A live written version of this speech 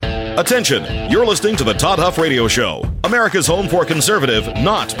Attention, you're listening to the Todd Huff Radio Show, America's home for conservative,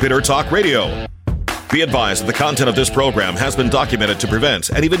 not bitter talk radio. Be advised that the content of this program has been documented to prevent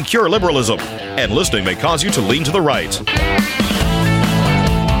and even cure liberalism, and listening may cause you to lean to the right.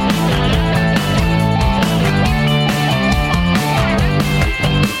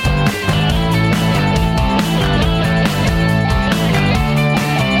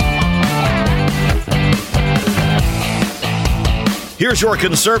 Here's your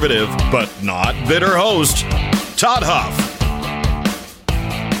conservative, but not bitter host, Todd Huff.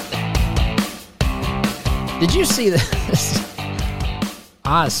 Did you see this?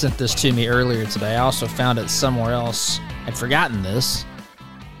 Oz sent this to me earlier today. I also found it somewhere else. I'd forgotten this.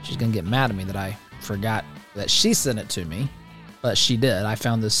 She's going to get mad at me that I forgot that she sent it to me, but she did. I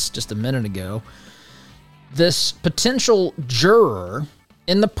found this just a minute ago. This potential juror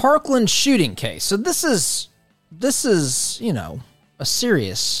in the Parkland shooting case. So this is, you know, a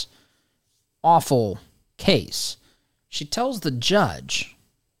serious, awful case. She tells the judge,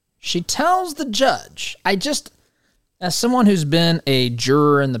 as someone who's been a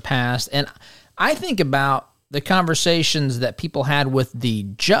juror in the past, and I think about the conversations that people had with the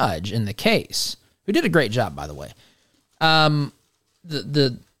judge in the case, who did a great job, by the way.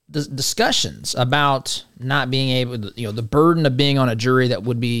 The discussions about not being able to, you know, the burden of being on a jury that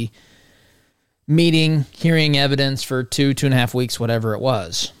would be hearing evidence for 2.5 weeks, whatever it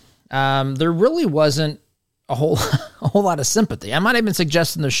was. There really wasn't a whole lot of sympathy. I'm not even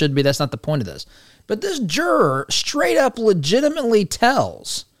suggesting there should be. That's not the point of this. But this juror straight up legitimately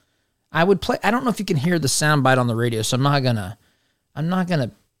tells, I don't know if you can hear the soundbite on the radio, so I'm not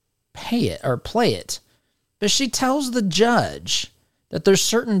gonna play it. But she tells the judge that there's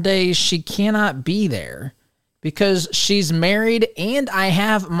certain days she cannot be there because she's married and I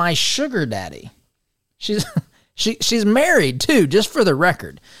have my sugar daddy. She's married too, just for the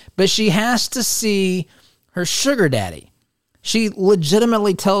record, but she has to see her sugar daddy. She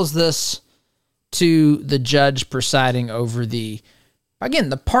legitimately tells this to the judge presiding over the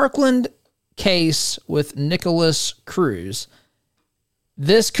Parkland case with Nicholas Cruz.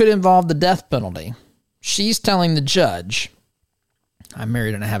 This could involve the death penalty. She's telling the judge, I'm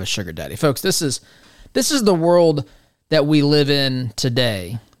married and I have a sugar daddy. Folks, this is the world that we live in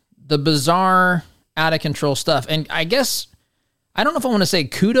today. The bizarre, out of control stuff. And I guess, I don't know if I want to say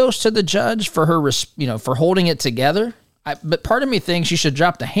kudos to the judge for her, for holding it together. But part of me thinks she should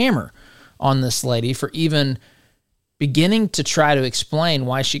drop the hammer on this lady for even beginning to try to explain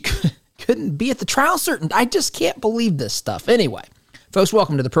why she couldn't be at the trial certain. I just can't believe this stuff. Anyway, folks,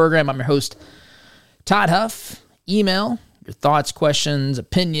 welcome to the program. I'm your host, Todd Huff. Email your thoughts, questions,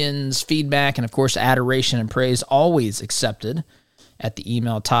 opinions, feedback, and of course, adoration and praise always accepted at the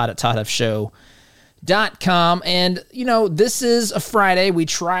email todd@toddhuffshow.com. And, this is a Friday. We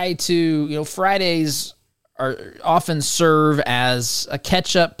try to, Fridays are often serve as a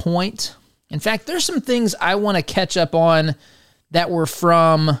catch-up point. In fact, there's some things I want to catch up on that were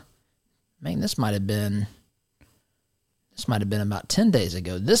from, this might have been about 10 days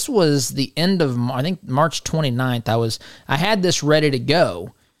ago. This was the end of, I think, March 29th. I had this ready to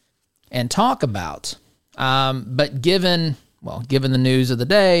go and talk about, but given the news of the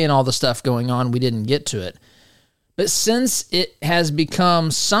day and all the stuff going on, we didn't get to it. But since it has become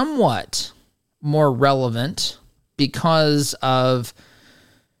somewhat more relevant because of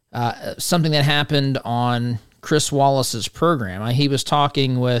something that happened on Chris Wallace's program, he was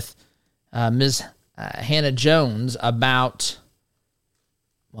talking with Ms. Hannah Jones about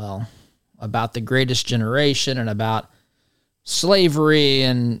the greatest generation and about slavery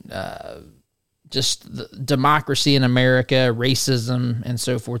and just the democracy in America, racism, and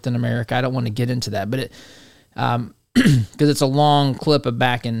so forth in America. I don't want to get into that, but it because it's a long clip of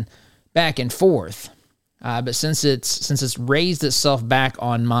back and forth. But since it's raised itself back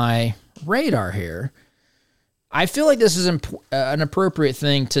on my radar here, I feel like this is an appropriate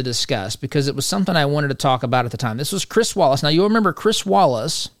thing to discuss because it was something I wanted to talk about at the time. This was Chris Wallace. Now, you'll remember Chris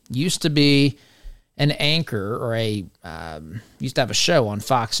Wallace used to be an anchor or used to have a show on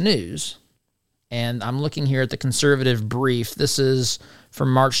Fox News. And I'm looking here at the Conservative Brief. This is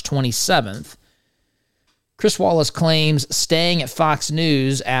from March 27th. Chris Wallace claims staying at Fox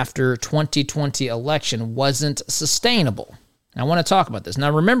News after 2020 election wasn't sustainable. I want to talk about this. Now,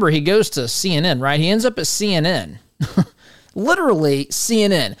 remember, he goes to CNN, right? He ends up at CNN. Literally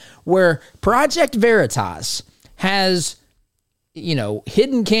CNN, where Project Veritas has,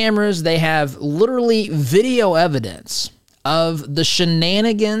 hidden cameras. They have literally video evidence of the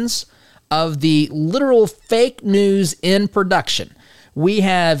shenanigans of the literal fake news in production. We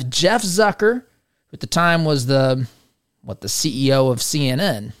have Jeff Zucker, who at the time was the CEO of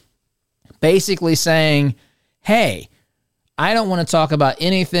CNN, basically saying, hey, I don't want to talk about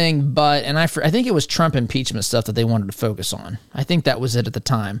anything but, and I think it was Trump impeachment stuff that they wanted to focus on. I think that was it at the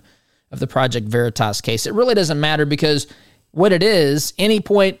time of the Project Veritas case. It really doesn't matter because what it is, any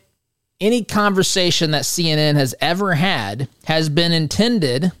conversation that CNN has ever had has been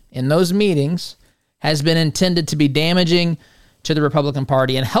intended in those meetings, has been intended to be damaging to the Republican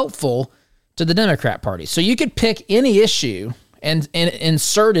Party and helpful to the Democrat Party. So you could pick any issue and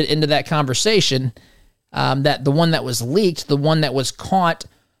insert it into that conversation, that the one that was leaked, the one that was caught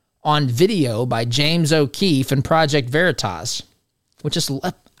on video by James O'Keefe and Project Veritas, which is,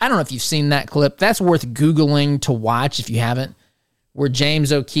 I don't know if you've seen that clip. That's worth Googling to watch if you haven't, where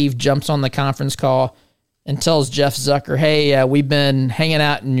James O'Keefe jumps on the conference call and tells Jeff Zucker, hey, we've been hanging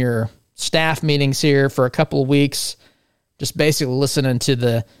out in your staff meetings here for a couple of weeks, just basically listening to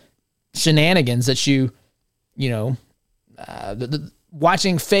the shenanigans that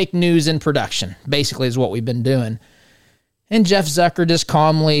watching fake news in production, basically is what we've been doing. And Jeff Zucker just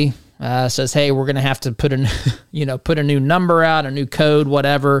calmly says, hey, we're going to have to put a new number out, a new code,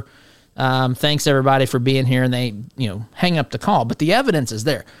 whatever. Thanks everybody for being here. And they, hang up the call, but the evidence is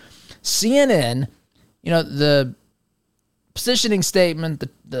there. CNN, the positioning statement,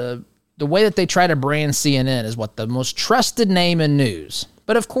 the way that they try to brand CNN is what the most trusted name in news.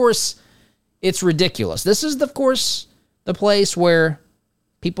 But of course, it's ridiculous. This is, of course, the place where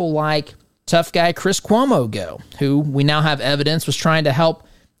people like tough guy Chris Cuomo go, who we now have evidence was trying to help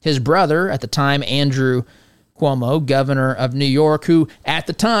his brother at the time, Andrew Cuomo, governor of New York, who at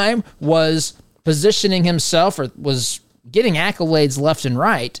the time was positioning himself or was getting accolades left and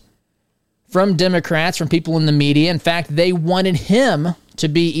right from Democrats, from people in the media. In fact, they wanted him to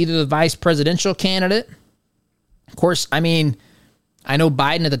be either the vice presidential candidate. Of course, I know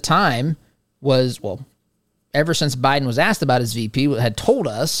Biden at the time ever since Biden was asked about his VP, had told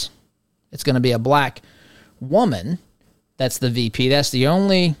us it's going to be a black woman. That's the VP. That's the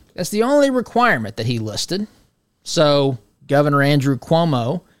only requirement that he listed. So Governor Andrew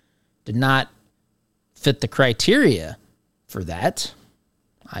Cuomo did not fit the criteria for that.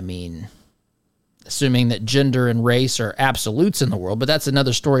 Assuming that gender and race are absolutes in the world, but that's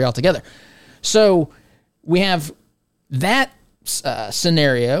another story altogether. So we have that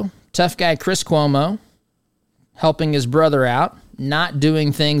scenario, tough guy Chris Cuomo helping his brother out, not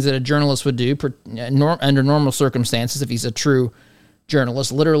doing things that a journalist would do under normal circumstances if he's a true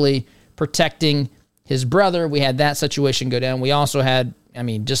journalist, literally protecting his brother. We had that situation go down. We also had,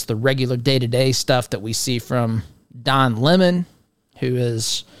 just the regular day-to-day stuff that we see from Don Lemon, who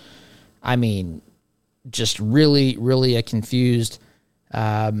is, just really, really a confused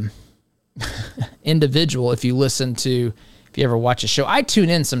individual. If you ever watch a show, I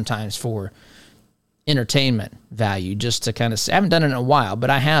tune in sometimes for entertainment value, just to kind of, I haven't done it in a while,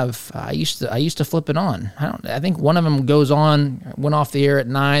 but I have. I used to flip it on. I think one of them went off the air at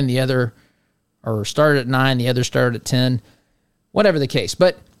 9, the other, or started at 9, the other started at 10, whatever the case.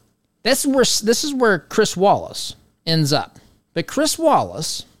 But this is where Chris Wallace ends up. But Chris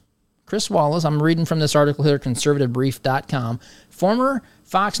Wallace, I'm reading from this article here, conservativebrief.com. Former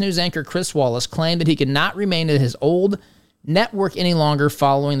Fox News anchor Chris Wallace claimed that he could not remain at his old network any longer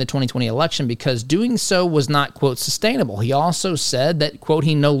following the 2020 election because doing so was not, quote, sustainable. He also said that, quote,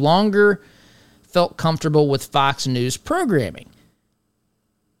 he no longer felt comfortable with Fox News programming,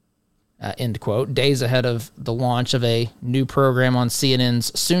 end quote, days ahead of the launch of a new program on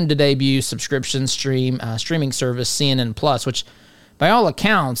CNN's soon-to-debut subscription streaming service, CNN Plus, which, by all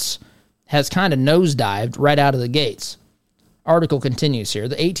accounts, has kind of nosedived right out of the gates. Article continues here.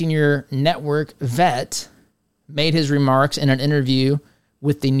 The 18-year network vet made his remarks in an interview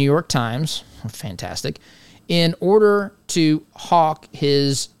with the New York Times, fantastic, in order to hawk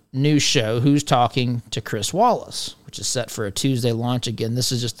his new show, Who's Talking to Chris Wallace, which is set for a Tuesday launch again.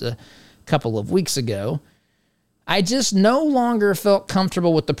 This is just a couple of weeks ago. I just no longer felt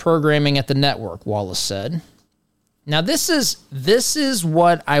comfortable with the programming at the network, Wallace said. Now, this is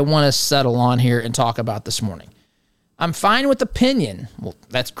what I want to settle on here and talk about this morning. I'm fine with opinion. Well,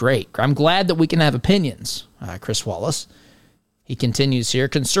 that's great. I'm glad that we can have opinions, Chris Wallace. He continues here,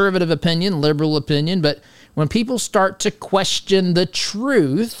 conservative opinion, liberal opinion, but when people start to question the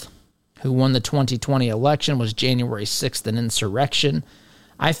truth, who won the 2020 election, was January 6th an insurrection,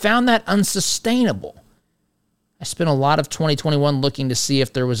 I found that unsustainable. I spent a lot of 2021 looking to see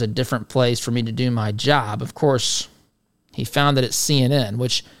if there was a different place for me to do my job. Of course, he found that it's CNN,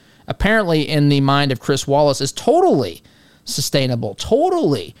 which apparently in the mind of Chris Wallace is totally sustainable,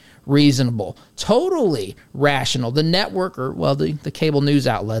 totally reasonable, totally rational. The network, or the cable news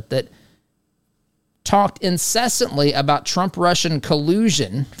outlet that talked incessantly about Trump-Russian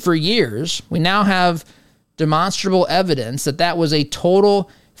collusion for years. We now have demonstrable evidence that that was a total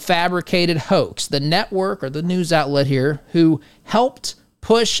fabricated hoax. The network or the news outlet here who helped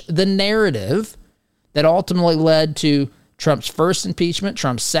push the narrative that ultimately led to Trump's first impeachment,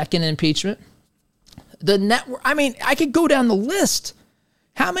 Trump's second impeachment. The network, I mean, I could go down the list.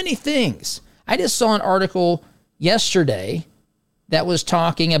 How many things? I just saw an article yesterday that was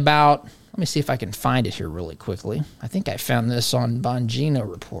talking about, let me see if I can find it here really quickly. I think I found this on Bongino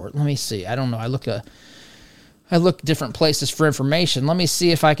Report. Let me see. I don't know. I look different places for information. Let me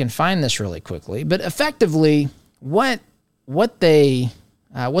see if I can find this really quickly. But effectively, what the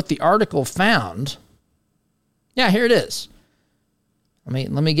article found, yeah, here it is.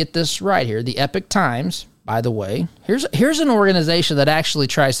 Let me get this right here. The Epoch Times, by the way, here's an organization that actually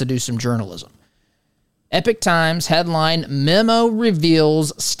tries to do some journalism. Epoch Times headline, Memo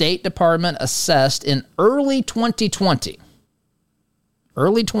Reveals State Department Assessed in early 2020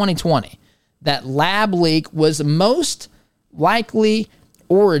 that lab leak was most likely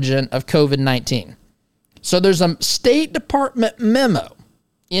origin of COVID-19. So there's a State Department memo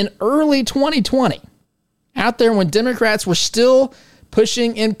in early 2020 out there when Democrats were still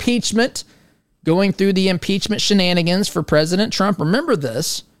pushing impeachment, going through the impeachment shenanigans for President Trump. Remember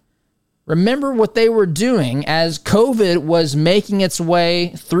this. Remember what they were doing as COVID was making its way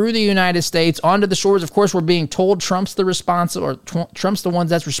through the United States onto the shores. Of course, we're being told Trump's the one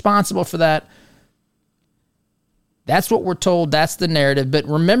that's responsible for that. That's what we're told. That's the narrative. But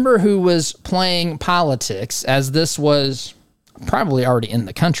remember who was playing politics, as this was probably already in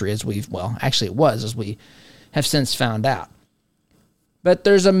the country, as we have since found out. But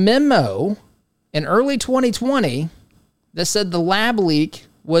there's a memo in early 2020 that said the lab leak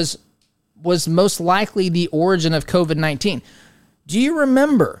was most likely the origin of COVID-19. Do you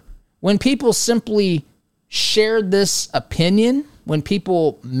remember when people simply shared this opinion, when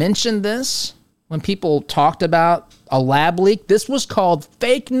people mentioned this, when people talked about a lab leak? This was called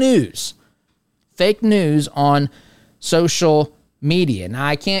fake news. Fake news on social media. Now,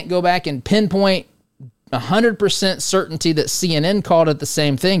 I can't go back and pinpoint 100% certainty that CNN called it the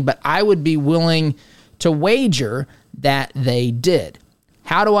same thing, but I would be willing to wager that they did.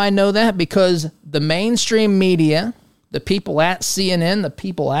 How do I know that? Because the mainstream media, the people at CNN, the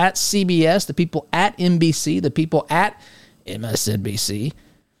people at CBS, the people at NBC, the people at MSNBC,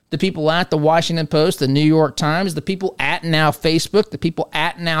 the people at the Washington Post, the New York Times, the people at now Facebook, the people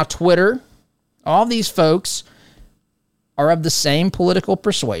at now Twitter, all these folks are of the same political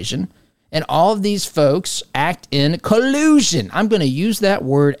persuasion, and all of these folks act in collusion. I'm going to use that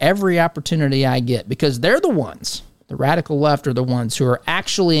word every opportunity I get because they're the ones, the radical left are the ones who are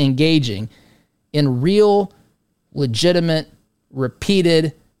actually engaging in real, legitimate,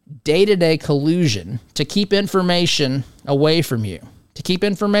 repeated, day-to-day collusion to keep information away from you, to keep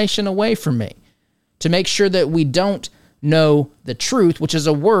information away from me, to make sure that we don't know the truth, which is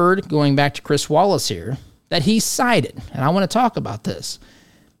a word, going back to Chris Wallace here, that he cited. And I want to talk about this.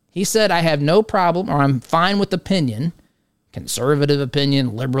 He said, I have no problem, or I'm fine with opinion, conservative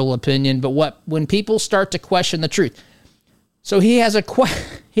opinion, liberal opinion, but when people start to question the truth. So he has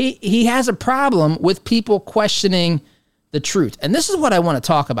a problem with people questioning the truth. And this is what I want to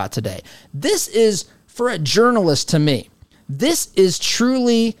talk about today. This is, for a journalist to me, this is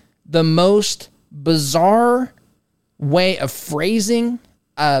truly the most bizarre way of phrasing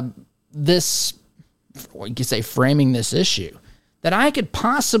this, or you could say framing this issue, that I could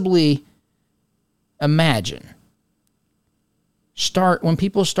possibly imagine. When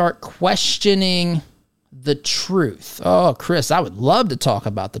people start questioning the truth. Oh, Chris, I would love to talk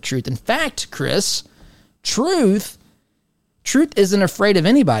about the truth. In fact, Chris, truth isn't afraid of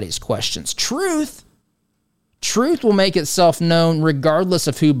anybody's questions. Truth will make itself known regardless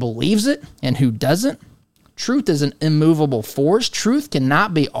of who believes it and who doesn't. Truth is an immovable force. Truth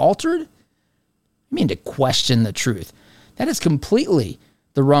cannot be altered. I mean, to question the truth. That is completely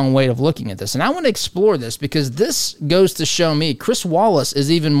the wrong way of looking at this. And I want to explore this because this goes to show me Chris Wallace is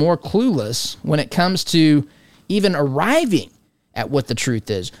even more clueless when it comes to even arriving at what the truth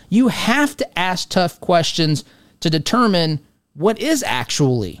is. You have to ask tough questions to determine what is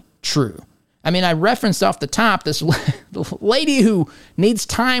actually true. I mean, I referenced off the top this lady who needs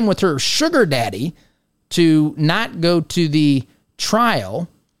time with her sugar daddy to not go to the trial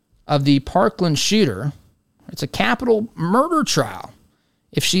of the Parkland shooter. It's a capital murder trial.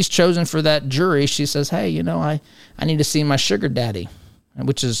 If she's chosen for that jury, she says, hey, I need to see my sugar daddy,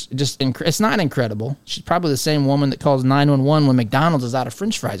 which is just, it's not incredible. She's probably the same woman that calls 911 when McDonald's is out of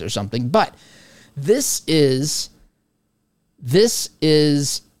French fries or something. But this is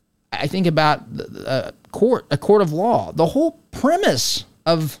I think about a court of law. The whole premise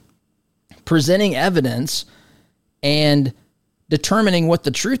of presenting evidence and determining what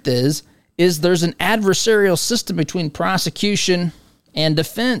the truth is there's an adversarial system between prosecution and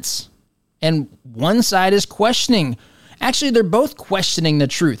defense. And one side is questioning. Actually, they're both questioning the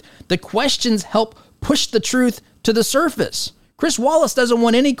truth. The questions help push the truth to the surface. Chris Wallace doesn't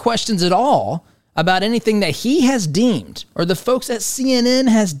want any questions at all about anything that he has deemed or the folks at CNN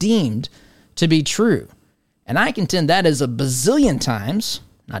has deemed to be true. And I contend that is a bazillion times,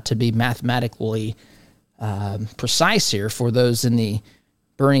 not to be mathematically precise here for those in the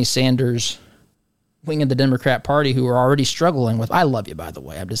Bernie Sanders wing of the Democrat Party who are already struggling with, I love you, by the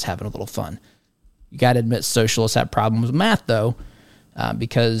way, I'm just having a little fun. You got to admit socialists have problems with math, though,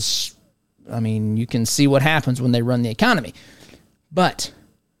 because, I mean, you can see what happens when they run the economy. But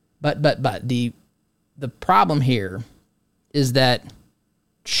the problem here is that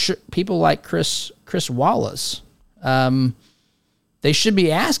people like Chris Wallace, they should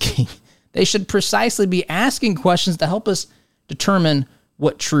be asking. They should precisely be asking questions to help us determine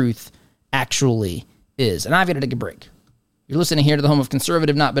what truth actually is. And I've got to take a break. You're listening here to the home of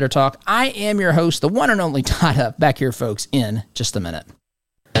conservative, not bitter talk. I am your host, the one and only Todd Huff. Back here, folks, in just a minute.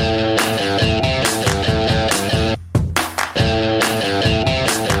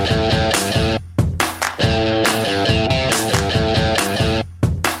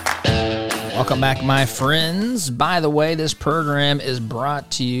 Welcome back, my friends. By the way, this program is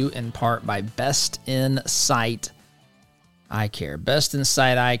brought to you in part by Best Insight Eye Care. Best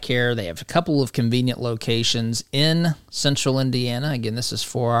Insight Eye Care. They have a couple of convenient locations in central Indiana. Again, this is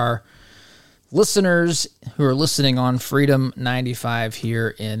for our listeners who are listening on Freedom 95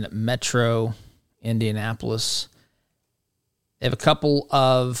 here in Metro Indianapolis. They have a couple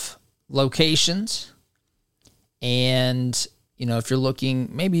of locations, and if you're looking,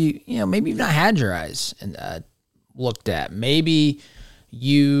 maybe you've not had your eyes looked at. Maybe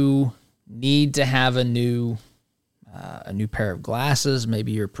you need to have a new pair of glasses.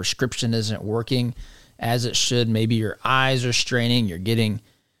 Maybe your prescription isn't working as it should. Maybe your eyes are straining. You're getting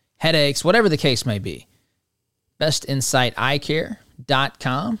headaches, whatever the case may be.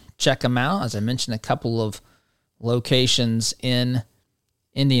 BestInsightEyeCare.com. Check them out. As I mentioned, a couple of locations in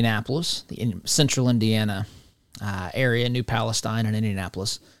Indianapolis, the central Indiana area, New Palestine and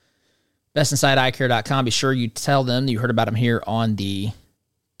Indianapolis. BestInsightEyeCare.com. Be sure you tell them you heard about them here on the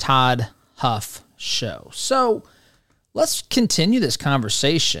Todd Huff Show. So let's continue this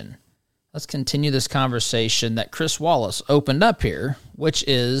conversation. That Chris Wallace opened up here, which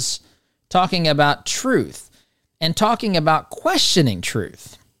is talking about truth and talking about questioning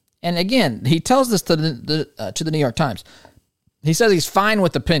truth. And again, he tells this to the New York Times. He says he's fine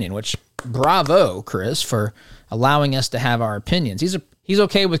with opinion, which bravo, Chris, for allowing us to have our opinions. He's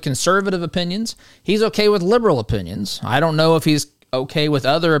okay with conservative opinions. He's okay with liberal opinions. I don't know if he's okay with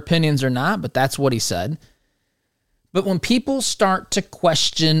other opinions or not, but that's what he said. But when people start to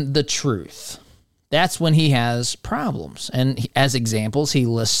question the truth, that's when he has problems. And as examples, he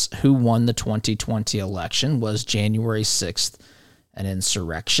lists who won the 2020 election. Was January 6th an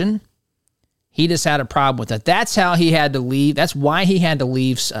insurrection? He just had a problem with that. That's how he had to leave. That's why he had to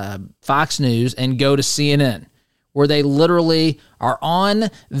leave Fox News and go to CNN, where they literally are on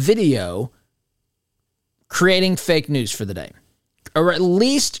video creating fake news for the day, or at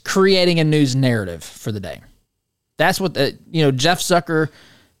least creating a news narrative for the day. That's what Jeff Zucker,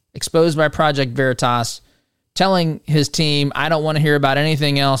 exposed by Project Veritas, telling his team, I don't want to hear about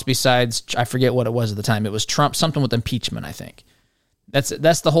anything else besides, I forget what it was at the time. It was Trump, something with impeachment, I think.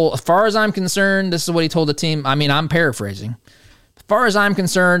 That's the whole, as far as I'm concerned, this is what he told the team. I mean, I'm paraphrasing. As far as I'm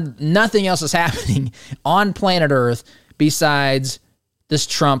concerned, nothing else is happening on planet Earth besides this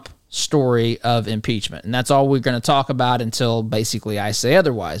Trump story of impeachment. And that's all we're going to talk about until basically I say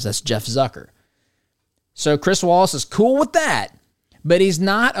otherwise. That's Jeff Zucker. So Chris Wallace is cool with that, but he's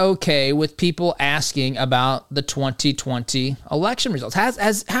not okay with people asking about the 2020 election results.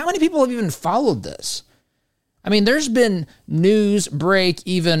 How many people have even followed this? I mean, there's been news break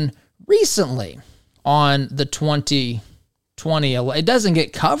even recently on the 2020 election. It doesn't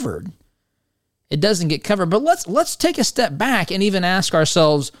get covered. But let's take a step back and even ask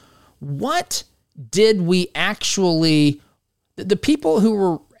ourselves, what did we actually, the people who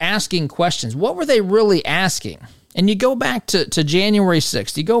were asking questions, what were they really asking? And you go back to January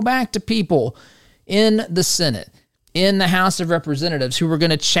 6th. You go back to people in the Senate, in the House of Representatives, who were going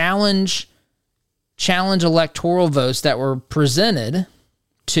to challenge electoral votes that were presented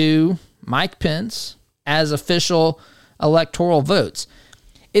to Mike Pence as official electoral votes.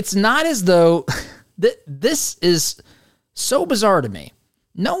 It's not as though this is so bizarre to me.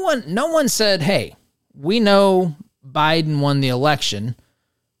 No one said, hey, we know Biden won the election.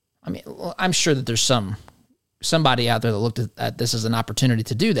 I mean, I'm sure that there's somebody out there that looked at this as an opportunity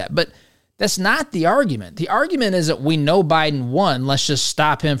to do that, but that's not the argument. The argument is that we know Biden won. Let's just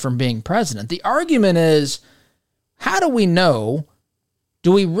stop him from being president. The argument is, how do we know?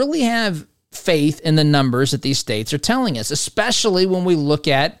 Do we really have faith in the numbers that these states are telling us, especially when we look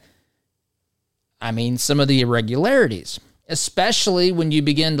at, some of the irregularities, especially when you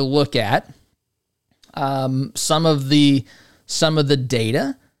begin to look at some of the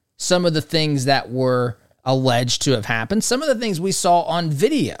data, some of the things that were alleged to have happened, some of the things we saw on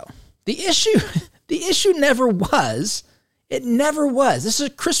video. The issue never was. It never was. This is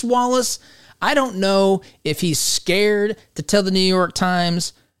Chris Wallace. I don't know if he's scared to tell the New York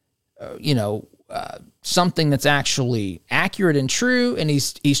Times, something that's actually accurate and true, and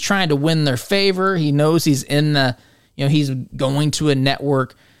he's trying to win their favor. He knows he's he's going to a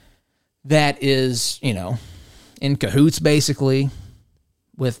network that is, in cahoots basically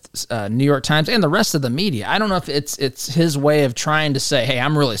with New York Times and the rest of the media. I don't know if it's his way of trying to say, hey,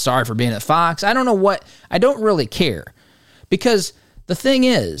 I'm really sorry for being at Fox. I don't really care, because the thing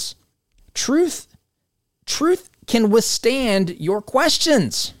is, truth can withstand your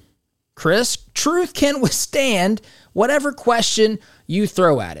questions, Chris. Truth can withstand whatever question you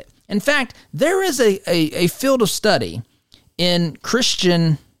throw at it. In fact, there is a field of study in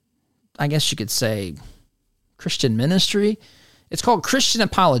Christian, I guess you could say, Christian ministry. It's called Christian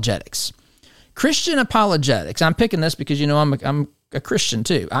apologetics. Christian apologetics. I'm picking this because I'm a Christian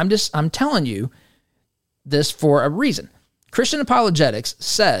too. I'm telling you this for a reason. Christian apologetics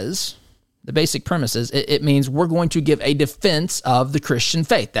says, the basic premise is, it means we're going to give a defense of the Christian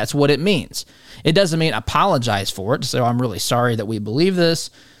faith. That's what it means. It doesn't mean apologize for it. So I'm really sorry that we believe this.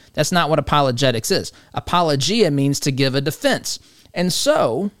 That's not what apologetics is. Apologia means to give a defense. And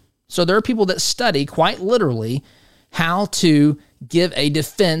so there are people that study quite literally how to give a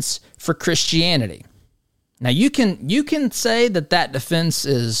defense for Christianity. Now, you can say that defense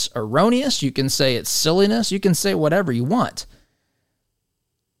is erroneous. You can say it's silliness. You can say whatever you want.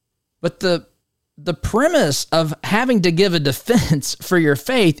 But the premise of having to give a defense for your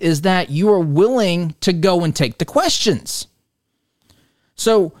faith is that you are willing to go and take the questions.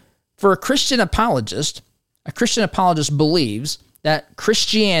 So for a Christian apologist believes that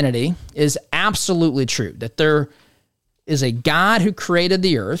Christianity is absolutely true, that there is a God who created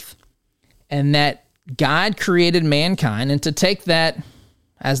the earth, and that God created mankind, and to take that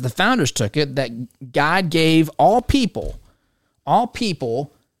as the founders took it, that God gave all people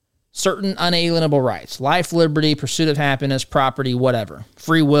certain unalienable rights: life, liberty, pursuit of happiness, property, whatever,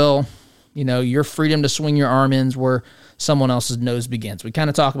 free will, your freedom to swing your arm ends where someone else's nose begins. We kind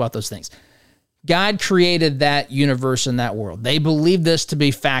of talk about those things. God created that universe and that world. They believe this to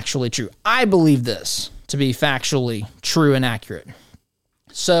be factually true. I believe this to be factually true and accurate.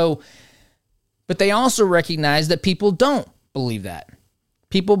 So, but they also recognize that people don't believe that.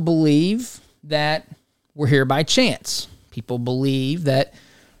 People believe that we're here by chance. People believe that,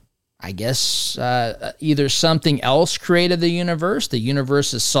 I guess, either something else created the universe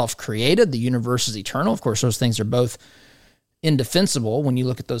is self-created, the universe is eternal. Of course, those things are both indefensible when you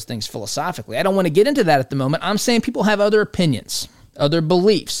look at those things philosophically. I don't want to get into that at the moment. I'm saying people have other opinions, other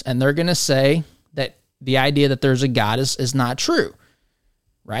beliefs, and they're going to say that the idea that there's a God is not true,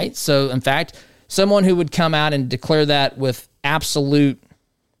 right? So, in fact, someone who would come out and declare that with absolute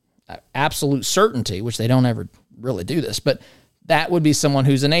certainty, which they don't ever really do this, but that would be someone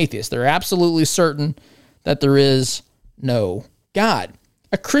who's an atheist. They're absolutely certain that there is no God.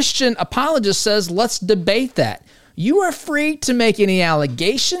 A Christian apologist says, let's debate that. You are free to make any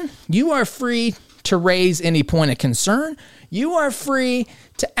allegation. You are free to raise any point of concern. You are free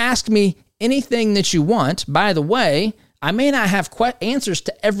to ask me anything that you want. By the way, I may not have answers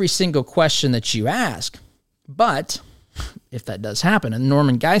to every single question that you ask, but if that does happen, and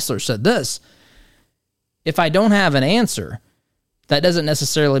Norman Geisler said this, if I don't have an answer, that doesn't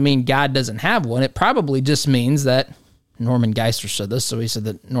necessarily mean God doesn't have one. It probably just means that Norman Geisler said this, so he said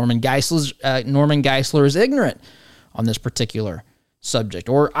that Norman Geisler is ignorant on this particular subject,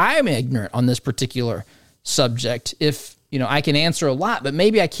 or I'm ignorant on this particular subject. If I can answer a lot, but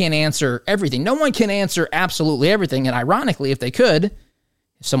maybe I can't answer everything. No one can answer absolutely everything, and ironically, if they could, if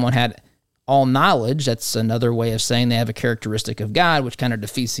someone had all knowledge, that's another way of saying they have a characteristic of God, which kind of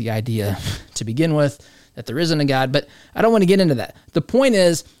defeats the idea to begin with, that there isn't a God, but I don't want to get into that. The point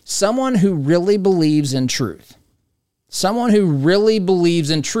is, someone who really believes in truth,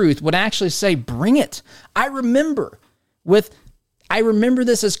 would actually say, bring it. I remember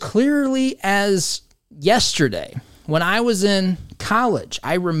this as clearly as yesterday when I was in college,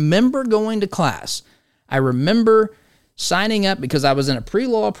 I remember going to class. I remember signing up because I was in a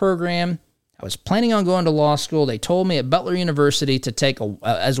pre-law program. I was planning on going to law school. They told me at Butler University to take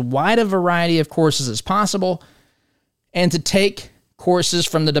as wide a variety of courses as possible and to take courses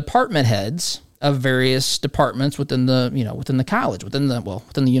from the department heads of various departments within the college, within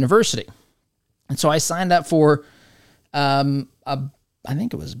the university. And so I signed up for I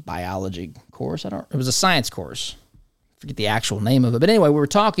think it was a biology course. It was a science course. I forget the actual name of it. But anyway,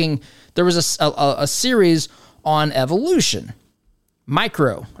 there was a series on evolution.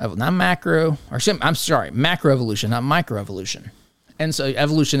 Macroevolution, not microevolution. And so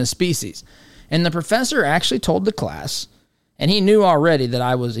evolution of species. And the professor actually told the class, and he knew already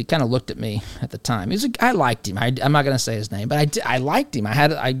that he kind of looked at me at the time. I liked him. I'm not going to say his name, but I liked him. I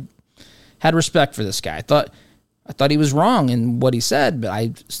had respect for this guy. I thought he was wrong in what he said, but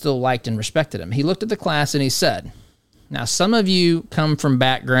I still liked and respected him. He looked at the class and he said, now some of you come from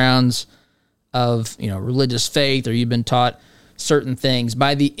backgrounds of, religious faith, or you've been taught certain things.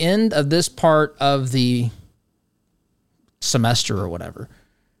 By the end of this part of the semester or whatever,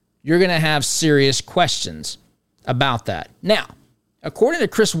 you're going to have serious questions about that. Now, according to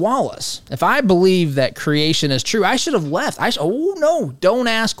Chris Wallace, if I believe that creation is true, I should have left. No, don't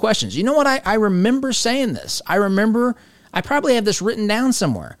ask questions. You know what? I remember saying this. I probably have this written down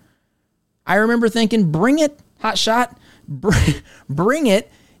somewhere. I remember thinking, bring it, hotshot, bring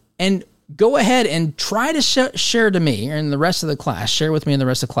it, and go ahead and try to share to me and the rest of the class, share with me and the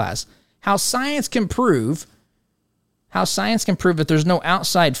rest of the class, how science can prove that there's no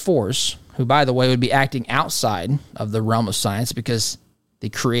outside force, who, by the way, would be acting outside of the realm of science because the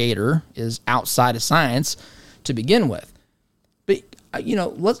creator is outside of science to begin with. But,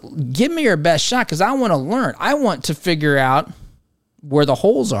 give me your best shot because I want to learn. I want to figure out where the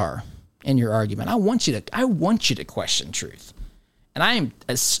holes are in your argument. I want you to question truth. And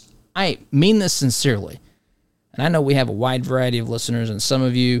I mean this sincerely. And I know we have a wide variety of listeners, and some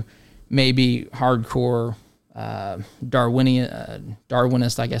of you may be hardcore Darwinist,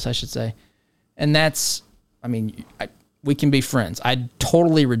 I guess I should say. And we can be friends. I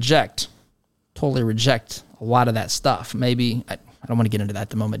totally reject a lot of that stuff. Maybe, I don't want to get into that at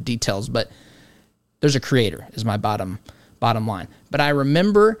the moment, details, but there's a creator is my bottom line. But I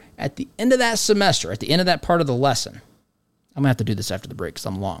remember at the end of that semester, at the end of that part of the lesson, I'm going to have to do this after the break because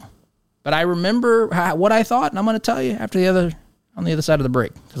I'm long. But I remember what I thought, and I'm going to tell you on the other side of the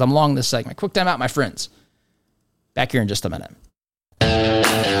break because I'm long this segment. Quick time out, my friends. Back here in just a minute.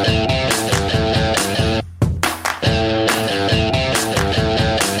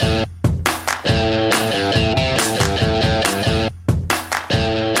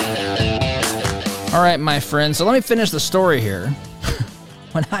 All right, my friends. So let me finish the story here.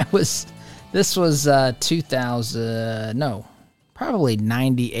 When this was probably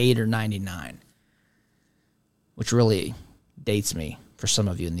 98 or 99, which really dates me for some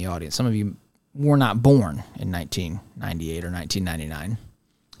of you in the audience. Some of you were not born in 1998 or 1999.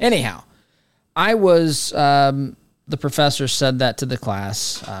 Anyhow, the professor said that to the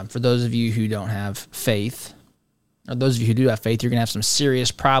class. For those of you who don't have faith, or those of you who do have faith, you're going to have some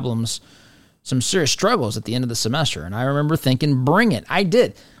serious problems, some serious struggles at the end of the semester. And I remember thinking, bring it. I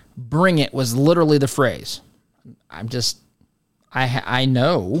did. Bring it was literally the phrase. I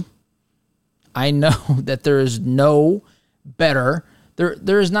know that there is no better,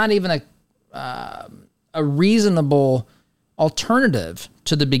 there is not even a reasonable alternative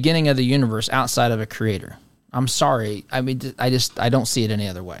to the beginning of the universe outside of a creator. I'm sorry. I don't see it any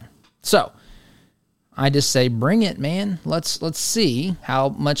other way. So I just say, bring it, man. Let's see how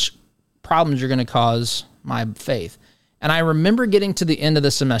much problems you're going to cause my faith. And I remember getting to the end of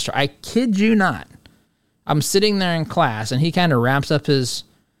the semester. I kid you not. I'm sitting there in class, and he kind of wraps up his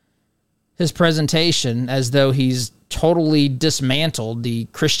presentation as though he's totally dismantled the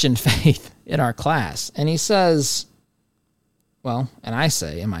Christian faith in our class. And he says, and I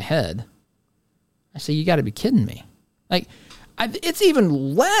say in my head, you got to be kidding me. It's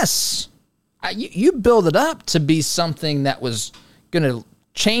even less. You build it up to be something that was going to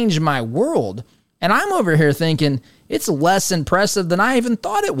change my world. And I'm over here thinking it's less impressive than I even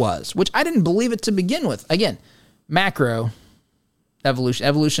thought it was, which I didn't believe it to begin with. Again, macro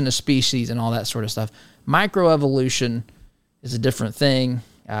evolution of species and all that sort of stuff. Microevolution is a different thing.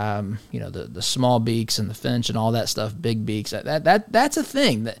 The small beaks and the finch and all that stuff, big beaks. That's a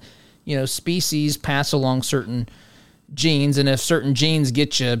thing that, species pass along certain genes, and if certain genes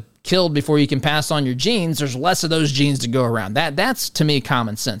get you killed before you can pass on your genes, there's less of those genes to go around. That's to me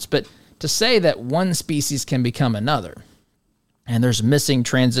common sense. But to say that one species can become another, and there's missing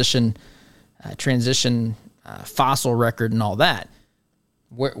transition fossil record and all that.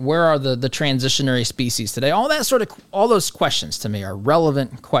 Where are the transitionary species today? All those questions to me are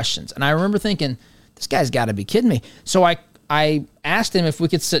relevant questions. And I remember thinking, this guy's got to be kidding me. So I asked him if we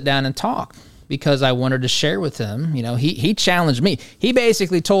could sit down and talk because I wanted to share with him. You know, he challenged me. He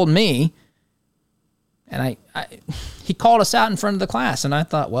basically told me, and he called us out in front of the class. And I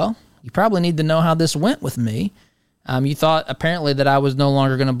thought, well, you probably need to know how this went with me. You thought apparently that I was no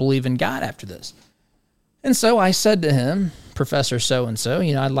longer going to believe in God after this. And so I said to him, Professor so-and-so,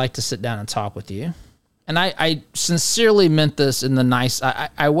 you know, I'd like to sit down and talk with you. And I sincerely meant this in the nice,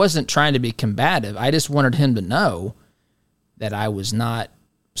 I wasn't trying to be combative. I just wanted him to know that I was not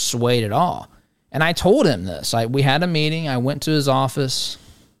swayed at all. And I told him this. We had a meeting. I went to his office.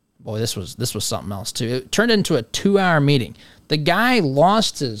 Boy, this was something else too. It turned into a 2-hour meeting. The guy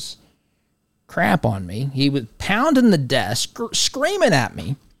lost his crap on me. He was pounding the desk, screaming at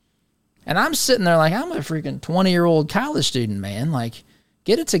me. And I'm sitting there like, I'm a freaking 20-year-old college student, man. Like,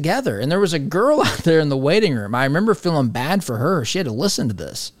 get it together. And there was a girl out there in the waiting room. I remember feeling bad for her. She had to listen to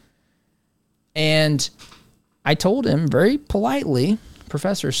this. And I told him very politely,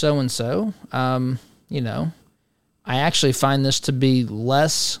 Professor so-and-so, you know, I actually find this to be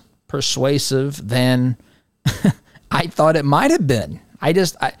less persuasive than I thought it might have been.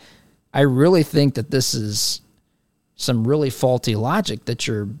 I really think that this is some really faulty logic that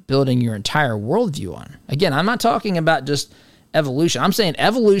you're building your entire worldview on. Again, I'm not talking about just evolution. I'm saying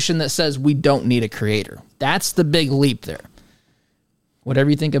evolution that says we don't need a creator. That's the big leap there. Whatever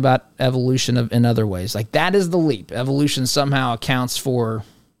you think about evolution in other ways, like that is the leap. Evolution somehow accounts for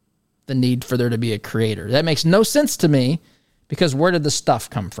the need for there to be a creator. That makes no sense to me because where did the stuff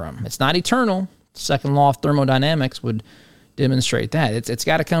come from? It's not eternal. Second law of thermodynamics would demonstrate that. It's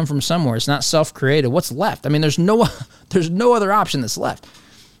got to come from somewhere. It's not self-created. What's left? I mean, there's no other option that's left.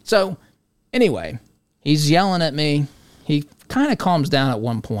 So anyway, he's yelling at me. He kind of calms down at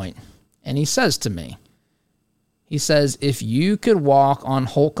one point, and he says to me, he says, if you could walk on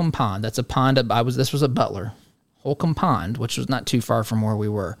Holcomb Pond, that's a pond, this was at Butler, Holcomb Pond, which was not too far from where we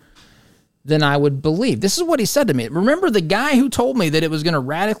were, then I would believe. This is what he said to me. Remember the guy who told me that it was going to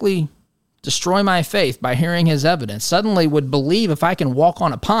radically destroy my faith by hearing his evidence, suddenly would believe if I can walk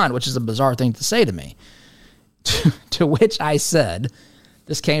on a pond, which is a bizarre thing to say to me. To which I said,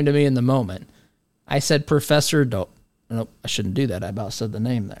 this came to me in the moment. I said, nope, I shouldn't do that. I about said the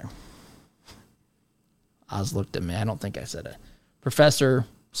name there. Oz looked at me. I don't think I said it. Professor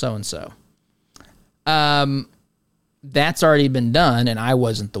so-and-so. That's already been done, and I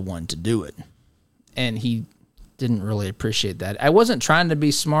wasn't the one to do it. And he didn't really appreciate that. I wasn't trying to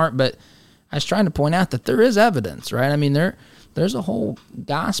be smart, but I was trying to point out that there is evidence, right? I mean, there's a whole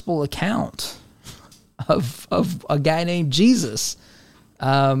gospel account of a guy named Jesus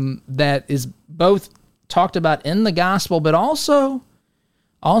that is both talked about in the gospel, but also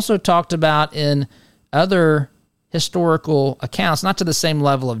talked about in other historical accounts, not to the same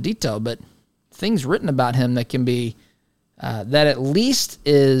level of detail, but things written about him that can be, that at least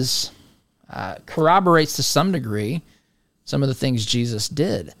is, corroborates to some degree some of the things Jesus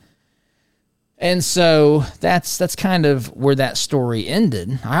did. And so that's kind of where that story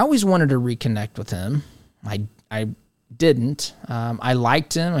ended. I always wanted to reconnect with him. I didn't. I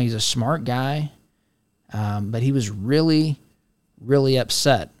liked him. He's a smart guy. But he was really, really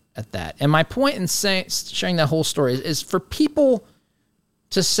upset at that. And my point in sharing that whole story is for people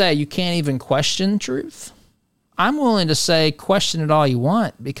to say you can't even question truth. I'm willing to say question it all you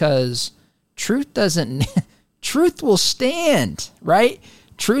want because truth will stand, right?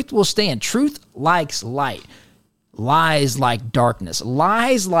 Truth will stand. Truth likes light. Lies like darkness.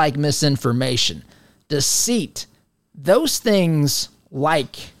 Lies like misinformation. Deceit. Those things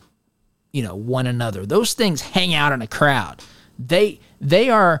like, one another. Those things hang out in a crowd. They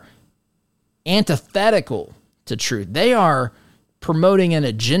are antithetical to truth. They are promoting an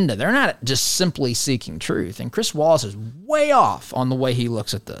agenda. They're not just simply seeking truth. And Chris Wallace is way off on the way he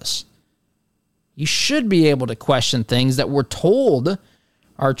looks at this. You should be able to question things that we're told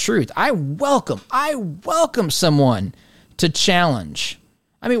are truth. I welcome someone to challenge.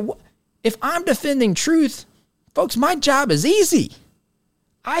 I mean, if I'm defending truth, folks, my job is easy.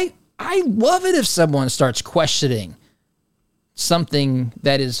 I love it if someone starts questioning something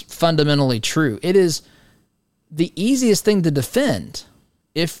that is fundamentally true. It is the easiest thing to defend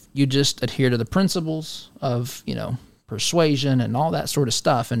if you just adhere to the principles of, persuasion and all that sort of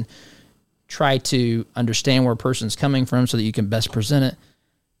stuff and try to understand where a person's coming from so that you can best present it.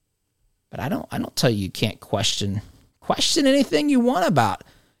 But I don't tell you can't question anything you want about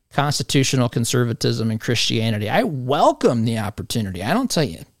constitutional conservatism and Christianity. I welcome the opportunity. I don't tell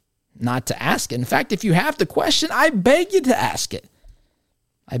you, not to ask it. In fact, if you have the question, I beg you to ask it.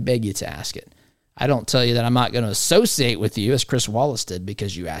 I beg you to ask it. I don't tell you that I'm not going to associate with you as Chris Wallace did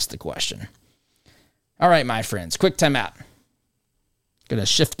because you asked the question. All right, my friends, quick time out. Going to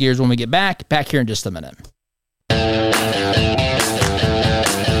shift gears when we get back. Back here in just a minute.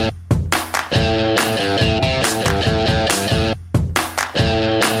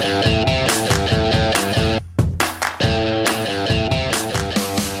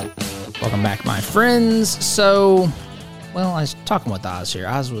 Welcome back, my friends. So, well, I was talking with Oz here.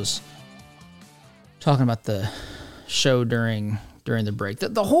 Oz was talking about the show during the break.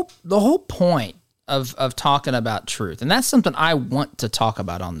 The whole point of talking about truth, and that's something I want to talk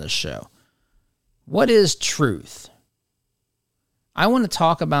about on this show. What is truth? I want to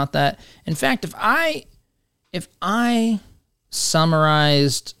talk about that. In fact, if I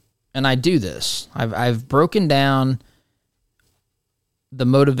summarized, and I do this, I've broken down the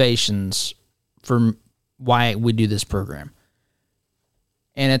motivations for why we do this program.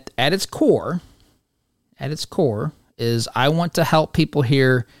 And at its core is I want to help people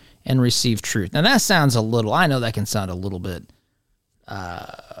hear and receive truth. Now that sounds I know that can sound a little bit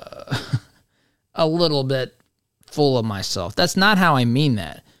full of myself. That's not how I mean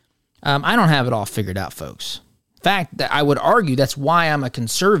that. I don't have it all figured out, folks. In fact, I would argue that's why I'm a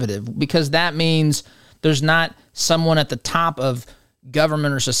conservative, because that means there's not someone at the top of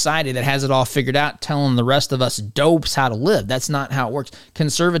government or society that has it all figured out telling the rest of us dopes how to live. That's not how it works.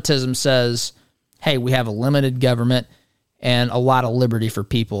 Conservatism says, hey, we have a limited government and a lot of liberty for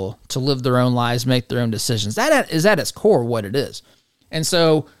people to live their own lives, make their own decisions. That is at its core what it is. And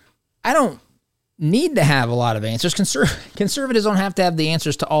so I don't need to have a lot of answers. Conservatives don't have to have the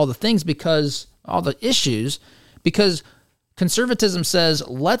answers to all the things, because all the issues, because conservatism says,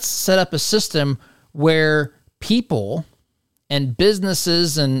 let's set up a system where people and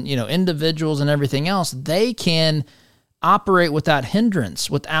businesses and individuals and everything else, they can operate without hindrance,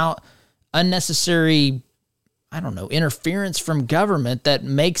 without unnecessary, interference from government that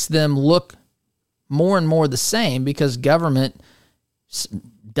makes them look more and more the same, because government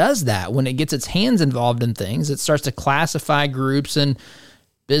does that. When it gets its hands involved in things, it starts to classify groups and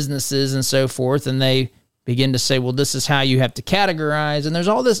businesses and so forth, and they begin to say, well, this is how you have to categorize, and there's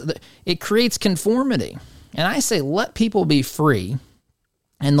all this. It creates conformity. And I say, let people be free,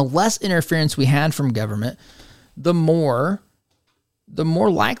 and the less interference we had from government, the more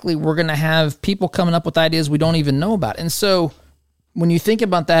likely we're going to have people coming up with ideas we don't even know about. And so when you think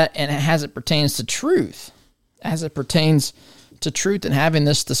about that, and as it pertains to truth, and having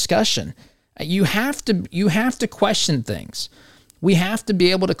this discussion, you have to question things. We have to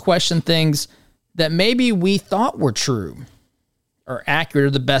be able to question things that maybe we thought were true or accurate or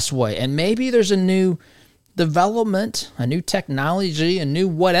the best way. And maybe there's a new development, a new technology, a new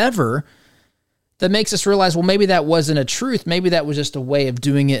whatever that makes us realize, well, maybe that wasn't a truth. Maybe that was just a way of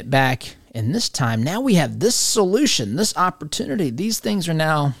doing it back in this time. Now we have this solution, this opportunity. These things are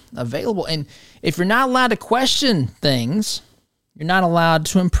now available. And if you're not allowed to question things, you're not allowed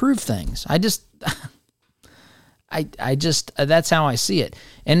to improve things. I just, that's how I see it.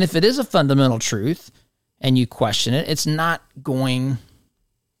 And if it is a fundamental truth and you question it, it's not going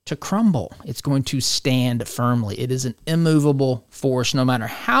to crumble. It's going to stand firmly. It is an immovable force, no matter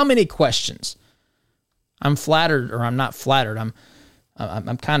how many questions. I'm flattered, or I'm not flattered. I'm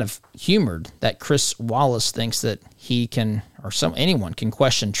kind of humored that Chris Wallace thinks that he can, or anyone can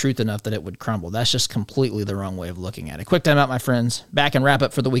question truth enough that it would crumble. That's just completely the wrong way of looking at it. Quick time out, my friends. Back and wrap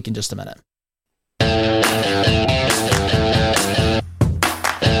up for the week in just a minute.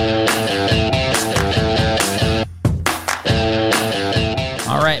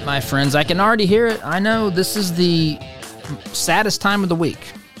 All right, my friends, I can already hear it. I know this is the saddest time of the week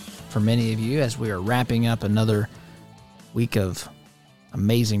for many of you as we are wrapping up another week of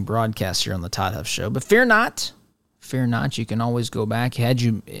amazing broadcasts here on the Todd Huff Show. But fear not. Fear not. You can always go back.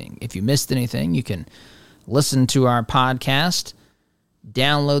 If you missed anything, you can listen to our podcast.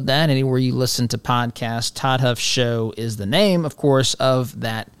 Download that anywhere you listen to podcasts. Todd Huff Show is the name, of course, of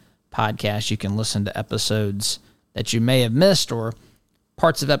that podcast. You can listen to episodes that you may have missed, or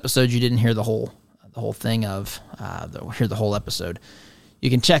parts of episodes you didn't hear the whole thing of, hear the whole episode. You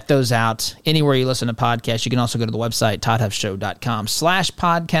can check those out anywhere you listen to podcasts. You can also go to the website,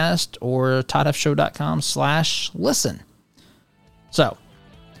 toddhuffshow.com/podcast or toddhuffshow.com/listen. So,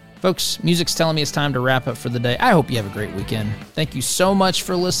 folks, music's telling me it's time to wrap up for the day. I hope you have a great weekend. Thank you so much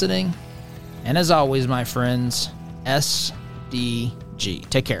for listening. And as always, my friends, SDG.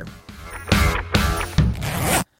 Take care.